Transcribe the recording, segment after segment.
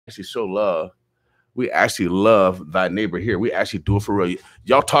actually show love. We actually love thy neighbor here. We actually do it for real.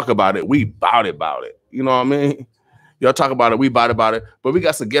 Y'all talk about it. We bout it. You know what I mean? Y'all talk about it. We bout it. But we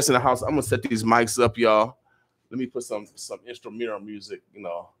got some guests in the house. I'm going to set these mics up, y'all. Let me put some instrumental music, you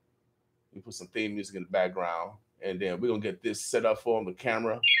know. Let me put some theme music in the background. And then we're going to get this set up for them, the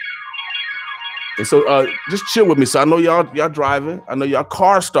camera. And so just chill with me. So I know y'all driving. I know y'all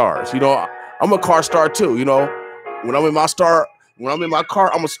car stars. You know, I'm a car star too. You know, when I'm in my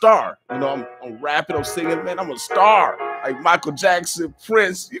car, I'm a star. You know, I'm rapping, I'm singing, man, I'm a star. Like Michael Jackson,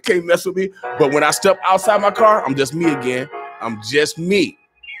 Prince, you can't mess with me. But when I step outside my car, I'm just me again. I'm just me.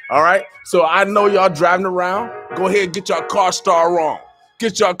 All right? So I know y'all driving around. Go ahead and get your car star on.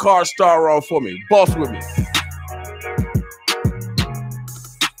 Get your car star on for me. Boss with me.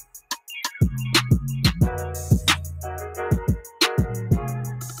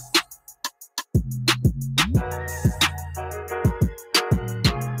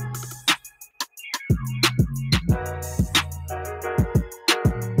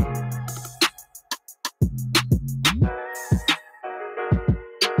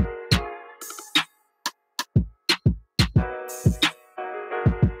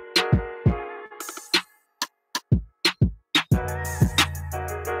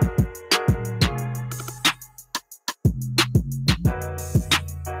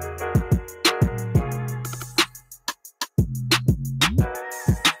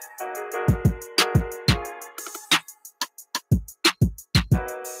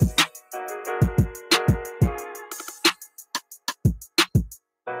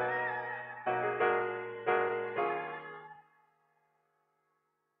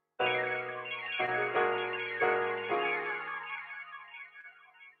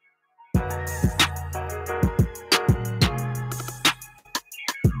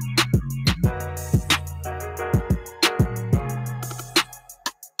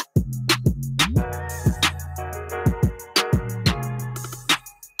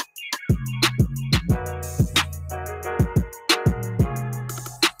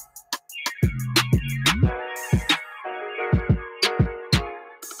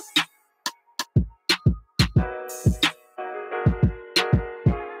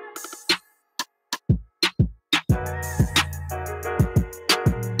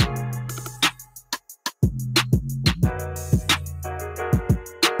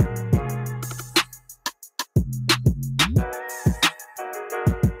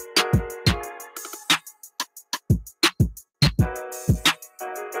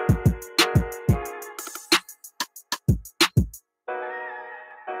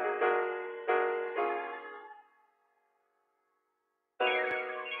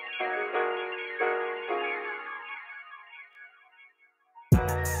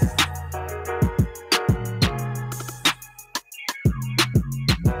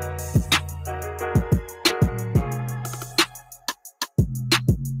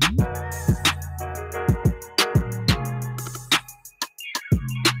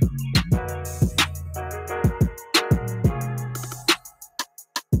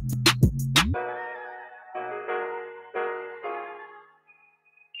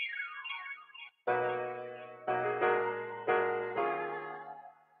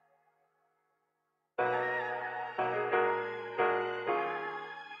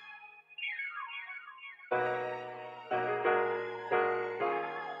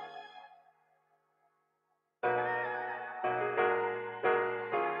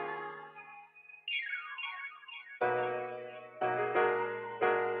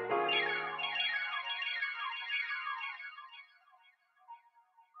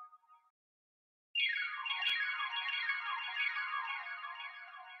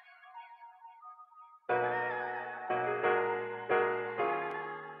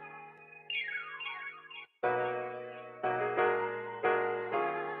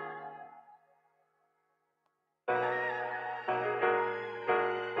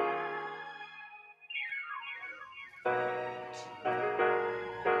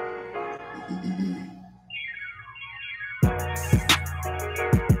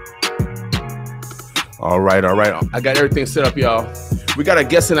 All right. I got everything set up, y'all. We got a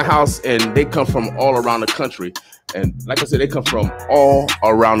guest in the house, and they come from all around the country. And like I said, they come from all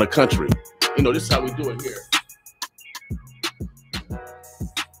around the country. You know, this is how we do it here.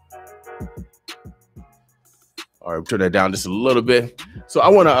 All right, turn that down just a little bit. So I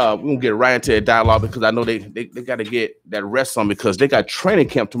want to we're gonna get right into a dialogue because I know they got to get that rest on because they got training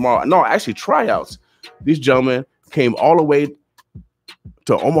camp tomorrow. No, actually tryouts. These gentlemen came all the way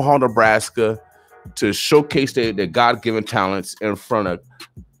to Omaha, Nebraska, to showcase their God-given talents in front of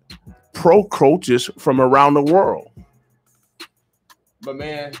pro coaches from around the world. But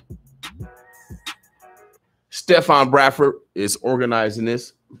man, Steffon Bradford is organizing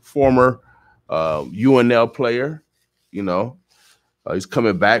this. Former UNL player, you know. He's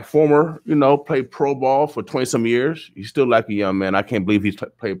coming back. Former, you know, played pro ball for 20-some years. He's still like a young man. I can't believe he's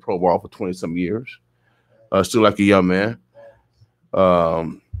played pro ball for 20-some years. Still like a young man.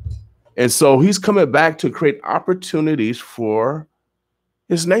 And so he's coming back to create opportunities for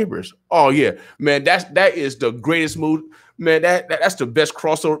his neighbors. Oh yeah, man, that is the greatest move, man. That's the best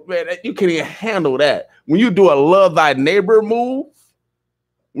crossover, man. You can't even handle that. When you do a love thy neighbor move,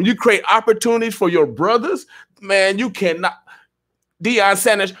 when you create opportunities for your brothers, man, you cannot. Deion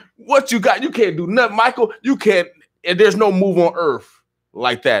Sanders, what you got? You can't do nothing, Michael. You can't. And there's no move on earth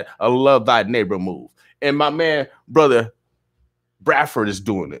like that. A love thy neighbor move. And my man, brother Bradford is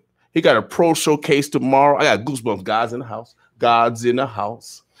doing it. He got a pro showcase tomorrow. I got goosebumps. God's in the house. God's in the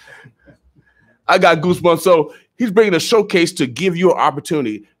house. I got goosebumps. So he's bringing a showcase to give you an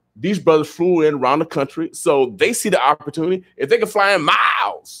opportunity. These brothers flew in around the country, so they see the opportunity. If they can fly in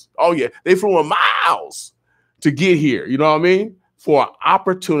miles, oh yeah, they flew in miles to get here. You know what I mean? For an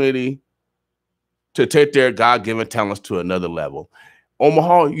opportunity to take their God-given talents to another level.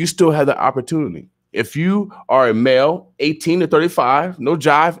 Omaha, you still have the opportunity. If you are a male, 18 to 35, no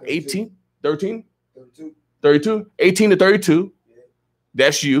jive, 18, 13, 32, 18 to 32,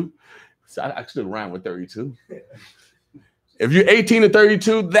 that's you. So I still rhyme with 32. If you're 18 to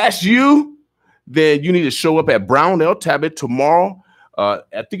 32, that's you. Then you need to show up at Brownell Tablet tomorrow. I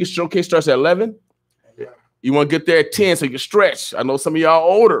think the showcase starts at 11. You want to get there at 10 so you can stretch. I know some of y'all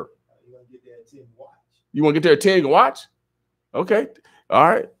older. You want to get there at 10 and watch. You want to get there at 10 and watch? Okay. All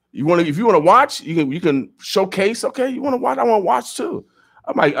right. If you want to watch, you can showcase. Okay. You want to watch? I want to watch too.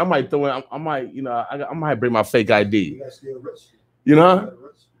 I might throw in, I might bring my fake ID. You know?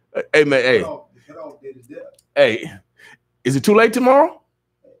 Hey man, hey. Hey, is it too late tomorrow?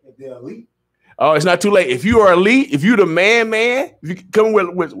 If they're elite. Oh, it's not too late. If you are elite, if you the man, if you come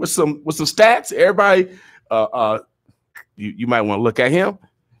with some stats, everybody you might want to look at him.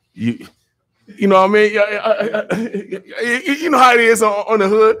 You know what I mean? You know how it is on the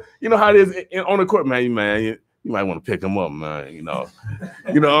hood. You know how it is on the court, man. You might want to pick him up, man. You know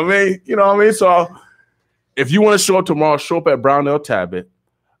what I mean? You know what I mean? So if you want to show up tomorrow, show up at Brownell Tablet.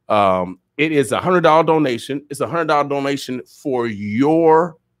 It is $100 donation. It's $100 donation for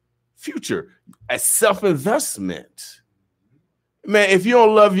your future, a self-investment. Man, if you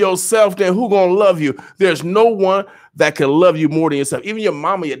don't love yourself, then who gonna love you? There's no one that can love you more than yourself. Even your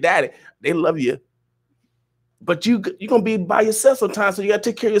mama, your daddy, they love you. But you're gonna be by yourself sometimes, so you gotta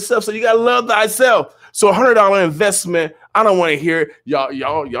take care of yourself. So you gotta love thyself. So $100 investment. I don't want to hear it. Y'all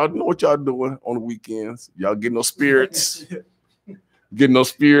know what y'all doing on the weekends. Y'all getting those spirits. Getting those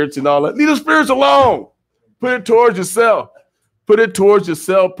spirits and all that. Leave the spirits alone. Put it towards yourself. Put it towards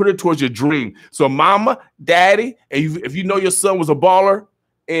yourself. Put it towards your dream. So mama, daddy, and if you know your son was a baller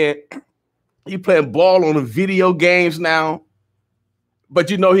and he playing ball on the video games now, but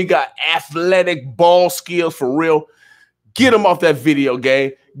you know he got athletic ball skills for real, get him off that video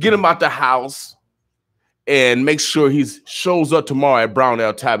game. Get him out the house and make sure he shows up tomorrow at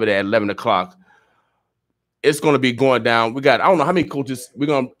Brownell Tablet at 11 o'clock. It's going to be going down. I don't know how many coaches we're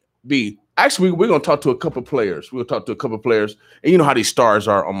going to be. Actually, we're going to talk to a couple of players. We'll talk to a couple of players. And you know how these stars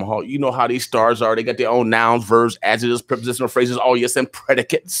are, Omaha. You know how these stars are. They got their own nouns, verbs, adjectives, prepositional phrases, all yes, and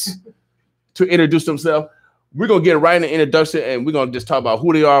predicates to introduce themselves. We're going to get right in the introduction, and we're going to just talk about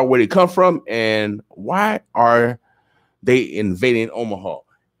who they are, where they come from, and why are they invading Omaha.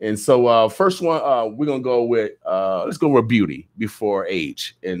 And so first one, we're going to go with, let's go with beauty before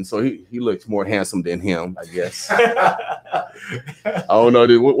age. And so he looks more handsome than him, I guess. I don't know.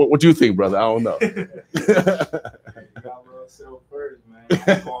 What do you think, brother? I don't know. You got love self first,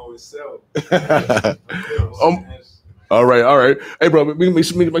 man. Always self. All right. Hey, brother, make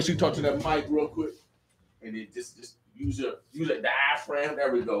sure you talk to that mic real quick. And then just use a diaphragm.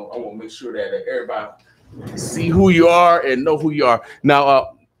 There we go. I want to make sure that everybody see who you are and know who you are.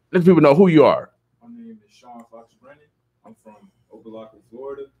 Now, let people know who you are. My name is Shawn Brennan. I'm from Okalaka,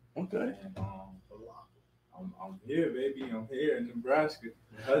 Florida. Okay. And I'm here, baby. I'm here in Nebraska.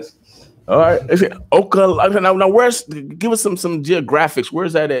 Huskies. All right. Okalaka. Now, where's? Give us some geographics.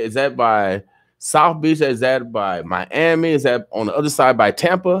 Where's that at? Is that by South Beach? Is that by Miami? Is that on the other side by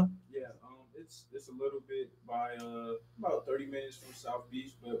Tampa? Yeah. It's a little bit by about 30 minutes from South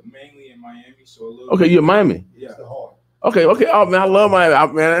Beach, but mainly in Miami. So a little. Okay, you're in Miami. Yeah. Okay. Oh man, I love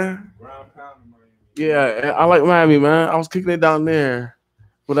Miami, man. Ground pound in Miami. Yeah, I like Miami, man. I was kicking it down there,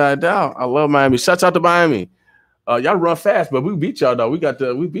 without a doubt. I love Miami. Shouts out to Miami. Y'all run fast, but we beat y'all though. We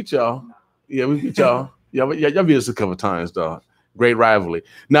beat y'all. Yeah, we beat y'all. Y'all beat us a couple times, dog. Great rivalry.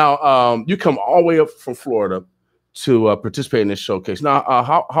 Now, you come all the way up from Florida to participate in this showcase. Now,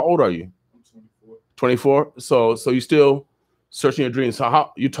 how old are you? I'm 24. 24. So you still searching your dreams. So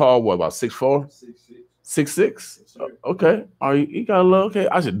how you tall? What, about 6'4"? 6'6". 6'6"? Yes, sir. Okay. Are you got a little okay?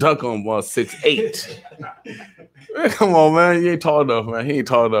 I should dunk on 6'8". Come on, man. You ain't tall enough, man. He ain't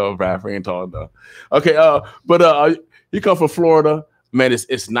tall enough, Bradford. He ain't tall enough. Okay, but you come from Florida. Man,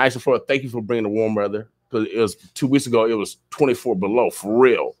 it's nice in Florida. Thank you for bringing the warm weather. Because it was 2 weeks ago, it was 24 below, for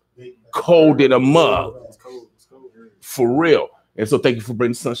real. Cold in a mug. It's cold. It's cold. For real. And so thank you for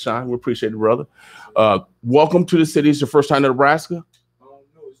bringing sunshine. We appreciate it, brother. Welcome to the city. It's your first time in Nebraska? No,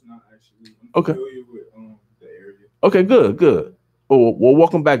 it's not actually. I'm Okay. familiar with the area. Okay, good. Well,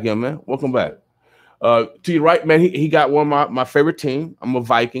 welcome back, young man. Welcome back. To your right, man, he got one of my favorite team. I'm a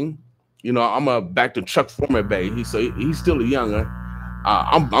Viking. You know, I'm back to Chuck Foreman Bay. He's still a younger.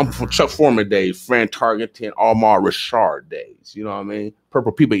 I'm from Chuck Foreman days, Fran Tarkenton, Almar Richard days. You know what I mean?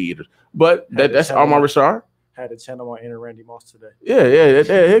 Purple people eaters. But that's Almar Richard. Had a channel on Inner Randy Moss today. Yeah.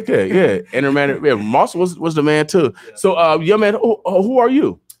 Inner man, yeah, Moss was the man too. Yeah. So, young man, who are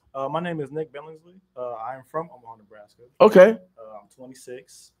you? My name is Nick Billingsley. I am from Omaha, Nebraska. Okay. I'm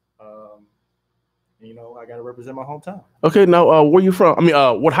 26. You know, I got to represent my hometown. Okay. Now, where you from? I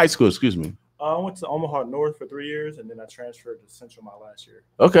mean, what high school? Excuse me. I went to Omaha North for 3 years, and then I transferred to Central my last year.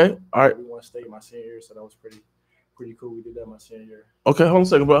 Okay. All right. We won state my senior year, so that was pretty cool. We did that my senior year. Okay, hold on a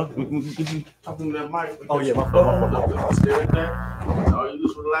second, bro. Talking to that mic. Oh yeah, my fault. Stay right there. Oh, you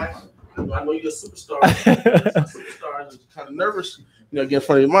just relax. I know you're a superstar. Superstars kind of nervous, get in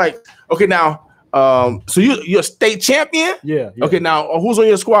front of your mic. Okay, now, so you're a state champion? Yeah. Okay, now who's on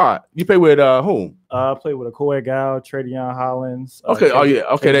your squad? You play with whom? I played with Akoy Gal, Tradion Hollins. Okay,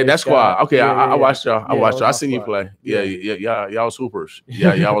 okay, that squad. Okay, I watched y'all. I seen you play. Yeah, y'all was hoopers.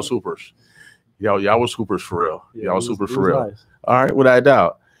 Yeah, y'all was hoopers. Y'all was hoopers for real. Y'all was hoopers for real. Nice. All right, without a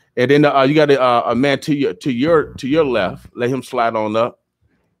doubt. And then you got a man to your left. Let him slide on up.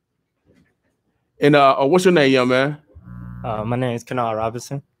 And what's your name, young man? My name is Kennard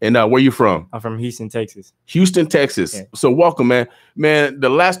Robinson. And where you from? I'm from Houston, Texas. Houston, Texas. Yeah. So welcome, man. Man, the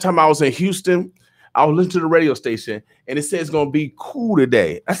last time I was in Houston, I was listening to the radio station, and it said it's gonna be cool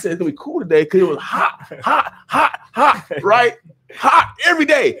today. I said it's gonna be cool today because it was hot, right? Hot every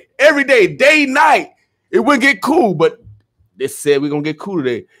day, day, night. It wouldn't get cool, but they said we're gonna get cool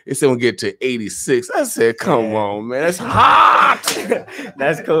today. It said we'll get to 86. I said, come on, man, that's hot.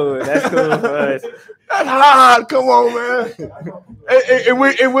 That's cool. That's cool for us. That's hot. Come on, man.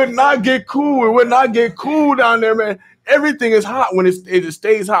 It would not get cool. It would not get cool down there, man. Everything is hot when it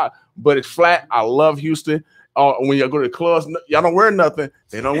stays hot, but it's flat. I love Houston. When y'all go to the clubs, y'all don't wear nothing.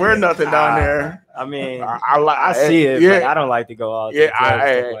 They don't wear nothing down there. I mean, I see it, but I don't like to go out. Yeah,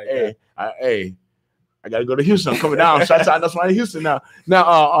 I gotta go to Houston. I'm coming down. Shout out, that's right in Houston now. Now,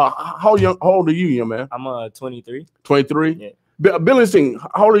 how old are you, young man? I'm 23. 23. Yeah. Billingsley,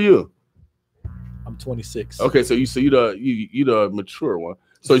 how old are you? I'm 26. Okay, so you the mature one.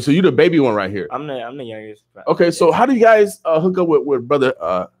 So you the baby one right here. I'm the youngest. Okay, so how do you guys hook up with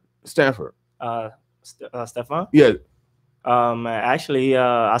brother Stanford? Steffon? Yeah. Actually,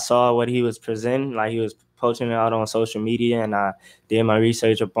 I saw what he was presenting, like he was posting it out on social media, and I did my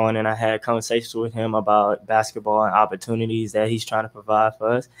research upon it, and I had conversations with him about basketball and opportunities that he's trying to provide for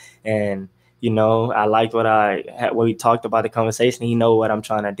us. And, I liked what we talked about the conversation. He knows what I'm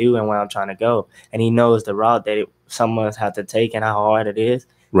trying to do and where I'm trying to go. And he knows the route that someone's have to take and how hard it is.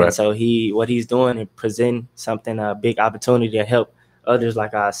 Right. And so what he's doing is present something, a big opportunity to help others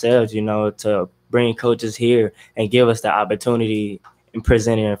like ourselves, to bring coaches here and give us the opportunity and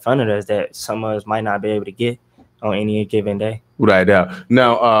present it in front of us that some of us might not be able to get on any given day. Right now.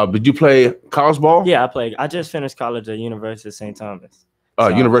 Now, did you play college ball? Yeah, I played. I just finished college at University of St. Thomas.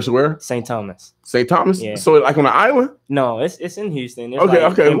 University where? St. Thomas. St. Thomas? Yeah. So like on the island? No, it's in Houston. It's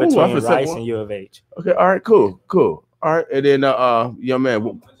okay. In between Rice and U of H. Okay, all right, cool. All right, and then young man. I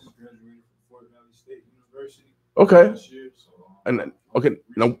just graduated from Fort Valley State University. Okay. Last year, so, and okay,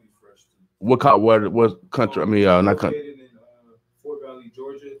 now what country? I mean, not country. In Fort Valley,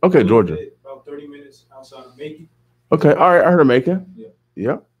 Georgia. Okay, Georgia. About 30 minutes outside of Macon. Okay, all right. I heard of Macon.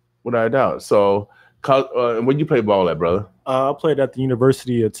 Yeah. Without a doubt. So, when you play ball at, brother? I played at the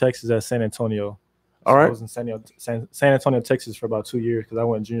University of Texas at San Antonio. All right. I was in San Antonio, Texas for about 2 years because I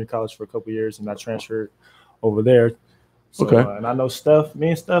went to junior college for a couple of years and I transferred over there. So, okay. And I know Steph. Me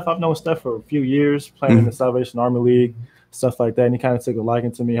and Steph, I've known Steph for a few years playing in the Salvation Army League, stuff like that. And he kind of took a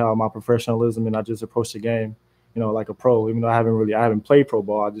liking to me, how my professionalism, and I just approached the game, like a pro. Even though I haven't played pro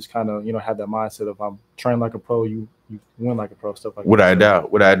ball, I just kind of, had that mindset of I'm trained like a pro, you win like a pro, stuff like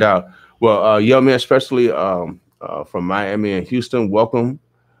that. Without a doubt. Well, young man, especially from Miami and Houston. Welcome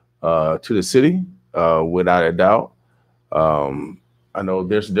to the city, without a doubt. I know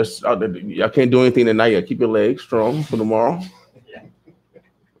there's y'all can't do anything tonight. You keep your legs strong for tomorrow.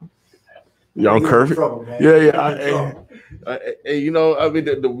 Y'all on curfew? Yeah. Hey, you know, I mean,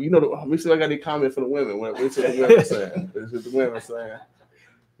 let me see if I got any comment for the women. What the women saying? This is the women saying.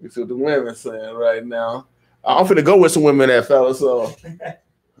 This is what the women saying right now. I'm finna go with some women there, fellas. So,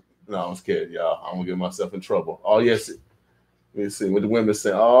 no, I'm just kidding, y'all. I'm gonna get myself in trouble. Oh yes, let me see what the women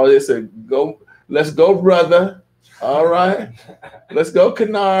say. Oh, they said, "Go, let's go, brother." All right, let's go,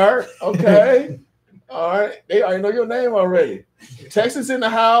 Kennard. Okay, all right. They already know your name already. Texas in the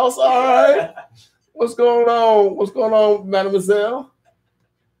house. All right. What's going on? What's going on, mademoiselle?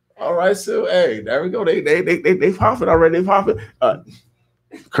 All right, so hey, there we go. They popping already. They popping.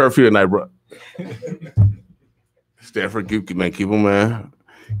 Curfew tonight, bro. Steffon, keep them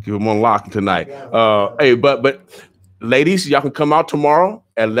on lock tonight. Hey, but ladies, y'all can come out tomorrow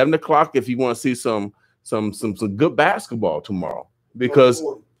at 11 o'clock if you want to see some good basketball tomorrow. Because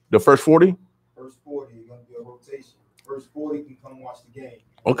the first 40? First 40 is going to be a rotation. First 40 can come watch the game.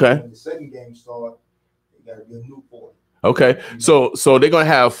 Okay. When the second game starts, it got to be a new 40. Okay. So they're going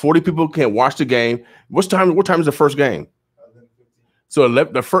to have 40 people who can watch the game. What time is the first game? 11:15. So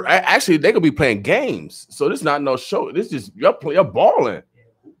the first, actually, they're gonna be playing games. So this is not no show. This is you're balling.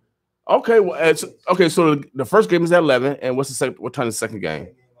 Okay, well, okay. So the first game is at 11, and what's the second? What time is the second game?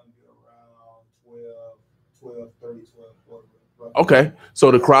 Around 12:30, 12:40. Okay, so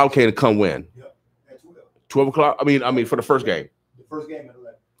the crowd can come when? Yep, at 12 o'clock. I mean, for the first game. The first game at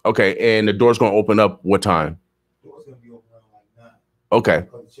 11. Okay, and the door's gonna open up what time? The door's gonna be open around like 9. Okay.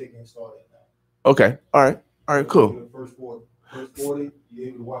 Because the chicken started at 9. Okay. All right. Cool. First 40, you're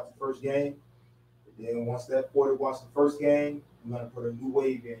able to watch the first game. Then once that 40 watch the first game, we're gonna put a new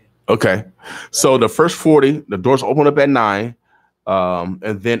wave in. Okay. So the first 40, the doors open up at 9.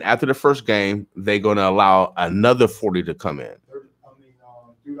 And then after the first game, they're gonna allow another 40 to come in.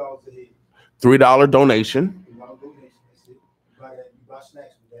 $3 a head. $3 donation. $3 donation. That's it. You buy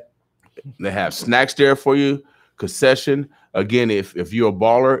snacks with that. They have snacks there for you. Concession. Again, if you're a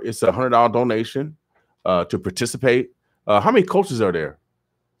baller, it's a $100 donation to participate. How many coaches are there?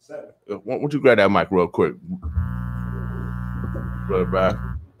 7. Why don't you grab that mic real quick? Brother back.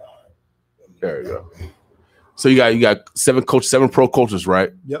 There you go. So you got 7 coaches, 7 pro coaches,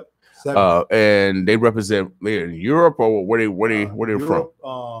 right? Yep. 7. And they represent in Europe or where they from?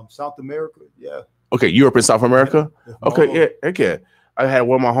 South America. Yeah. Okay, Europe and South America. Yeah. Okay, yeah. Okay. I had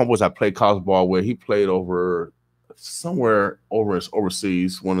one of my homeboys I played college ball with. He played somewhere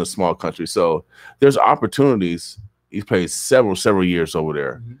overseas, one of the small countries. So there's opportunities. He's played several years over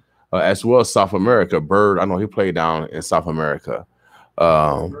there, as well as South America. Bird, I know he played down in South America.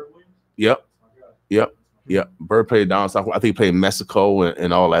 Yep. Bird played down in South. I think he played in Mexico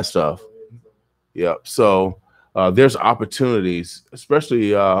and all that stuff. Yep. So there's opportunities,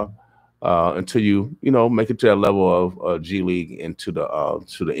 especially until you make it to that level of G League and to the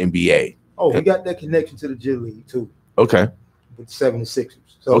NBA. Oh, we got that connection to the G League too. Okay. With 76ers.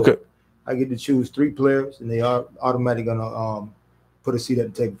 So okay. I get to choose 3 players, and they are automatically gonna put a seat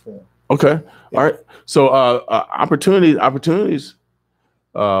at the table for them. Okay. Yeah. All right. So opportunities.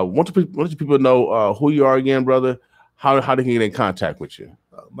 Want people know who you are again, brother? How they can get in contact with you?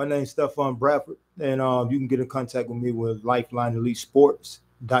 My name's Steffon Bradford, and you can get in contact with me with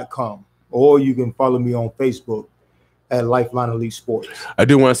LifelineEliteSports.com, or you can follow me on Facebook at Lifeline Elite Sports. I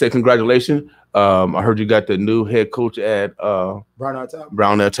do want to say congratulations. I heard you got the new head coach at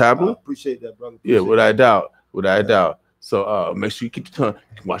Brownell Tablet. I appreciate that, brother. Yeah, without a doubt. So make sure you keep your tongue.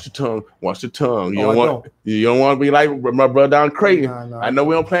 Watch the tongue. You don't want to be like my brother down Creighton. No. I know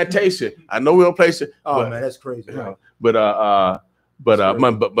we on Plantation. Oh man, that's crazy. But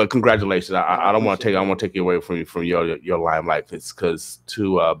congratulations. I don't want to take you away from your limelight. It's because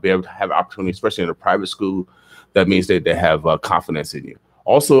to be able to have opportunity, especially in a private school, that means that they have confidence in you.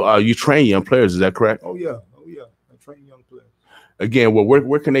 Also, you train young players. Is that correct? Oh yeah. I train young players. Again, well,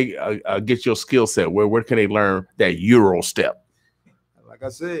 where can they get your skill set? Where can they learn that Euro step? Like I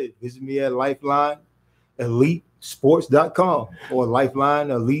said, visit me at LifelineEliteSports.com or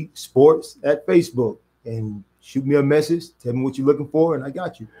Lifeline Elite Sports at Facebook, and shoot me a message. Tell me what you're looking for, and I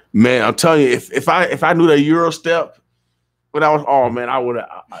got you. Man, I'm telling you, if I knew that Euro step, when I was I would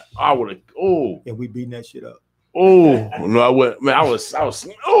have. Oh, and we beating that shit up. Oh no, I wouldn't. Man, I was.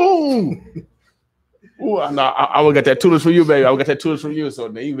 Oh. No, I will get that toolers for you, baby. I will get that toolers from you. So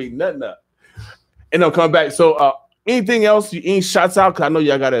then you beat nothing up. And I'll come back. So anything else? Any shots out? Cause I know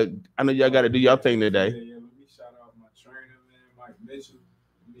y'all gotta do your thing today. Yeah. Let me shout out my trainer, man, Mike Mitchell.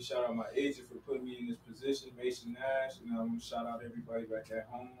 Let me shout out my agent for putting me in this position. position, Mason Nash, and I want to shout out everybody back at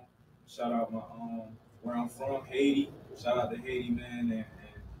home. Shout out my where I'm from, Haiti. Shout out to Haiti, man, and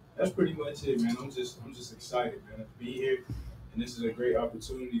that's pretty much it, man. I'm just excited, man, to be here, and this is a great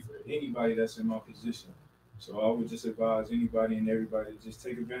opportunity for anybody that's in my position. So I would just advise anybody and everybody to just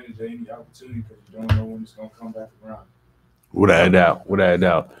take advantage of any opportunity because you don't know when it's gonna come back around. Without a doubt, without a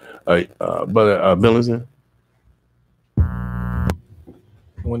doubt. Brother Billingsley. I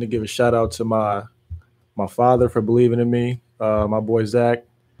want to give a shout out to my father for believing in me. My boy Zach,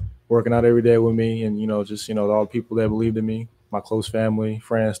 working out every day with me, and just all the people that believed in me, my close family,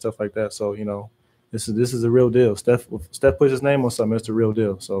 friends, stuff like that. So this is a real deal. Steph puts his name on something. It's the real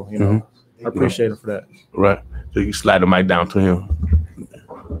deal. So I appreciate him for that. Right. So you slide the mic down to him.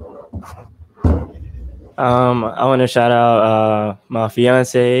 I want to shout out my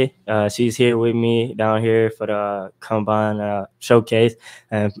fiance. She's here with me down here for the Combine showcase,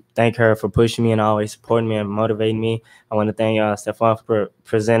 and thank her for pushing me and always supporting me and motivating me. I want to thank Steffon for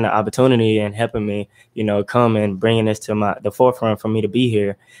presenting the opportunity and helping me, come and bringing this to the forefront for me to be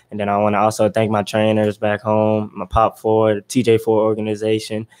here. And then I want to also thank my trainers back home, my Pop 4, TJ4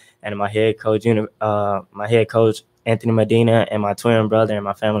 organization, and my head coach, Anthony Medina, and my twin brother and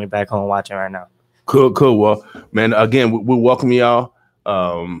my family back home watching right now. Cool. Well, man, again, we welcome y'all.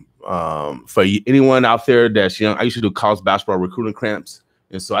 For anyone out there that's young, I used to do college basketball recruiting camps,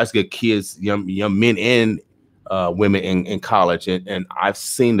 and so I used to get kids, young men and women in college, and I've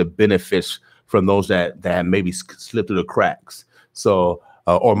seen the benefits from those that maybe slipped through the cracks, so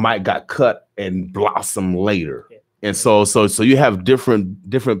or might got cut and blossom later. And so you have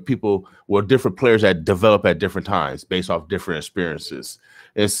different people, or different players that develop at different times based off different experiences,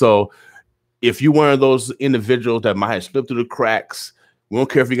 and so. If you're one of those individuals that might have slipped through the cracks, we don't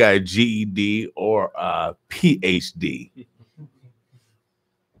care if you got a GED or a PhD.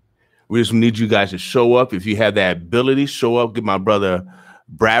 We just need you guys to show up. If you have that ability, show up. Give my brother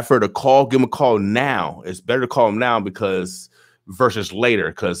Bradford a call. Give him a call now. It's better to call him now versus later,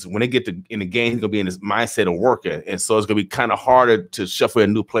 because when they get in the game, he's going to be in his mindset of working. And so it's going to be kind of harder to shuffle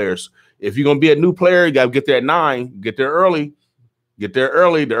in new players. If you're going to be a new player, you got to get there at 9. Get there early. Get there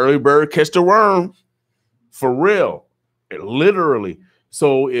early. The early bird catch the worm. For real. Literally.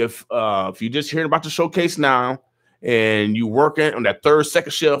 So if you're just hearing about the showcase now and you working on that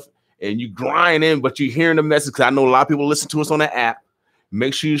second shift and you grinding, but you're hearing the message, because I know a lot of people listen to us on the app,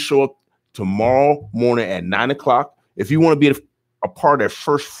 make sure you show up tomorrow morning at 9 o'clock. If you want to be a part of that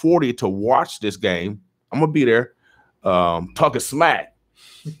first 40 to watch this game, I'm going to be there talking smack.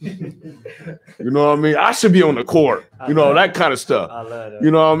 You know what I mean? I should be on the court, that kind of stuff. I love that. You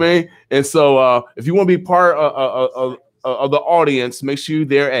know what I mean? And so if you want to be part of the audience, make sure you're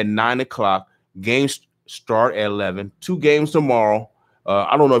there at 9 o'clock. Games start at 11. 2 games tomorrow.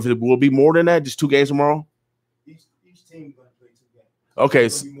 I don't know if it will be more than that. Just 2 games tomorrow? Each team is going to play 2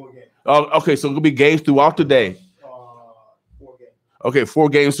 games. Okay. Okay, so it'll be games throughout the day. 4 games. Okay, 4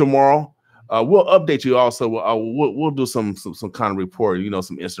 games tomorrow. We'll update you also. We'll do some kind of report,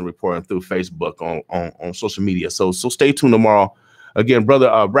 some instant reporting through Facebook on social media. So stay tuned tomorrow. Again,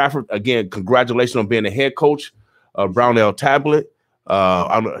 brother Bradford, again, congratulations on being the head coach of BROWNELL Tablet.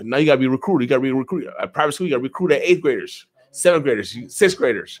 Now you got to be recruited. You got to be recruited at private school. You got to recruit at 8th graders, 7th graders, 6th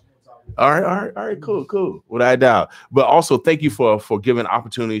graders. All right, cool. Without a doubt. But also thank you for giving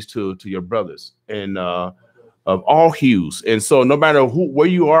opportunities to your brothers and of all hues. And so no matter where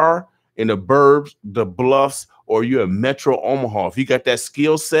you are, in the burbs, the bluffs, or you're in Metro Omaha, if you got that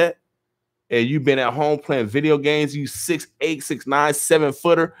skill set and you've been at home playing video games, you 6'8", 6'9",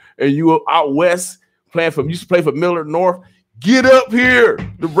 7-footer, and you out west used to play for Millard North, get up here,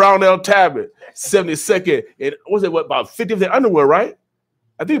 the BROWNELL Tablet, 72nd, and about 50th in Underwood, right?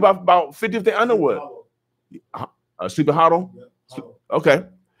 I think about 50th in Underwood. Sleepy Hollow? Yeah, okay.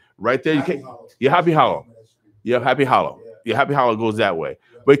 Right there, Happy Hollow. Yeah, Happy Hollow. Yeah, Happy Hollow goes that way.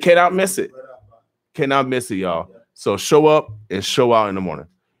 But you cannot miss it. Cannot miss it, y'all. So show up and show out in the morning.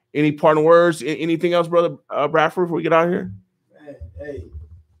 Any parting words? Anything else, brother Bradford, before we get out of here? Man, hey,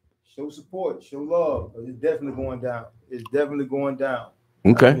 show support, show love. It's definitely going down. It's definitely going down.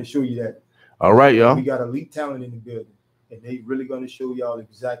 Okay. I can show you that. All right, y'all. We got elite talent in the building, and they really going to show y'all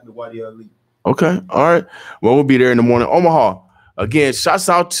exactly why they're elite. Okay. All right. Well, we'll be there in the morning. Omaha. Again, shouts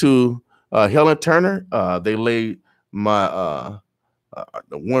out to Helen Turner. They laid my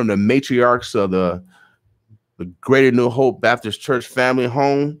one of the matriarchs of the Greater New Hope Baptist Church family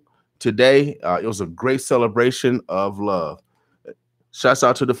home today. It was a great celebration of love. Shouts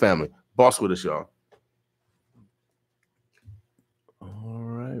out to the family. Boss with us, y'all. All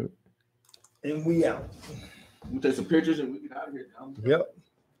right. And we out. We'll take some pictures and we get out of here. Yep.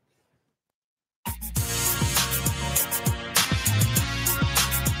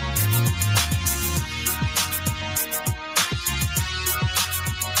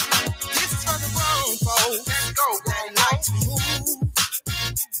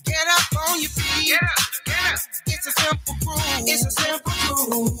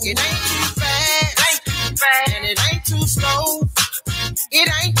 It ain't too fast, and it ain't too slow. It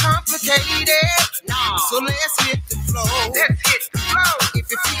ain't complicated, no. So let's hit the flow. If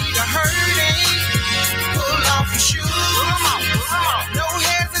your feet are hurting, pull off your shoes. No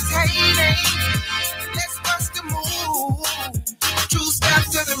hesitating. Let's bust a move. 2 steps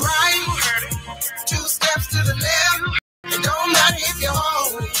to the right, 2 steps to the left. It don't matter if you're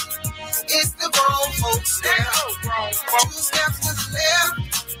old. It's the grown folks step. 2 steps to the left,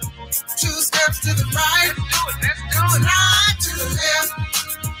 2 steps to the right. Let's do it. Slide to the left,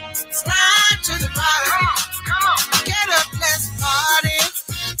 slide to the right. Come on. Get up, let's party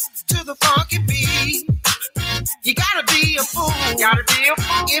to the funky beat. You gotta be a fool.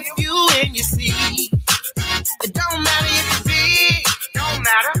 If you in your seat. It don't matter if you're big. Don't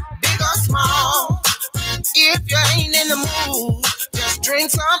matter. Big or small. If you ain't in the mood, just drink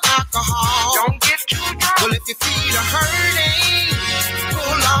some alcohol. Don't get too drunk. Well, if your feet are hurting,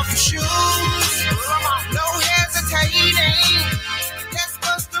 pull off your shoes. No hesitating. Let's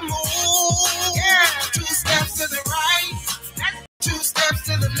bust the move. Yeah. 2 steps to the right, 2 steps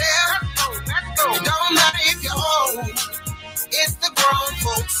to the left. Let's go. It don't matter if you're old. It's the grown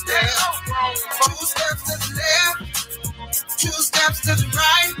folks step. 2 steps to the left, 2 steps to the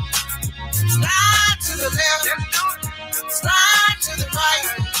right. Slide to the left, slide to the right.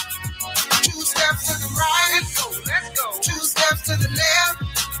 2 steps to the right, let's go. 2 steps to the left.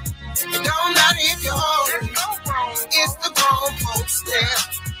 It don't matter if you're old. It's the grown folks step.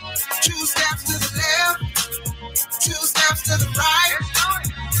 2 steps to the left, 2 steps to the right.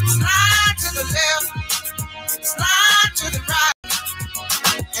 Slide to the left, slide to the right.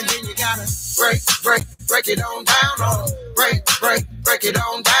 And then you gotta break it on down on. Break it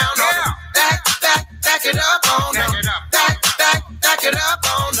on down on. Back it up on them. Back it up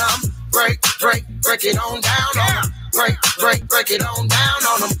on them. Break it on down on them. Break it on down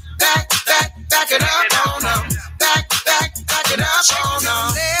on them. Back it up on them. Back it up on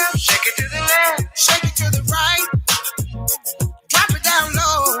them. Shake it to the left, shake it to the right. Drop it down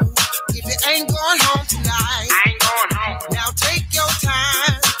low. If you ain't going home tonight, I ain't going home. Now take your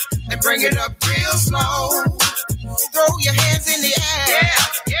time and bring it up real slow. Throw your hands in the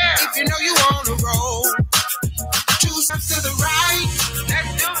air.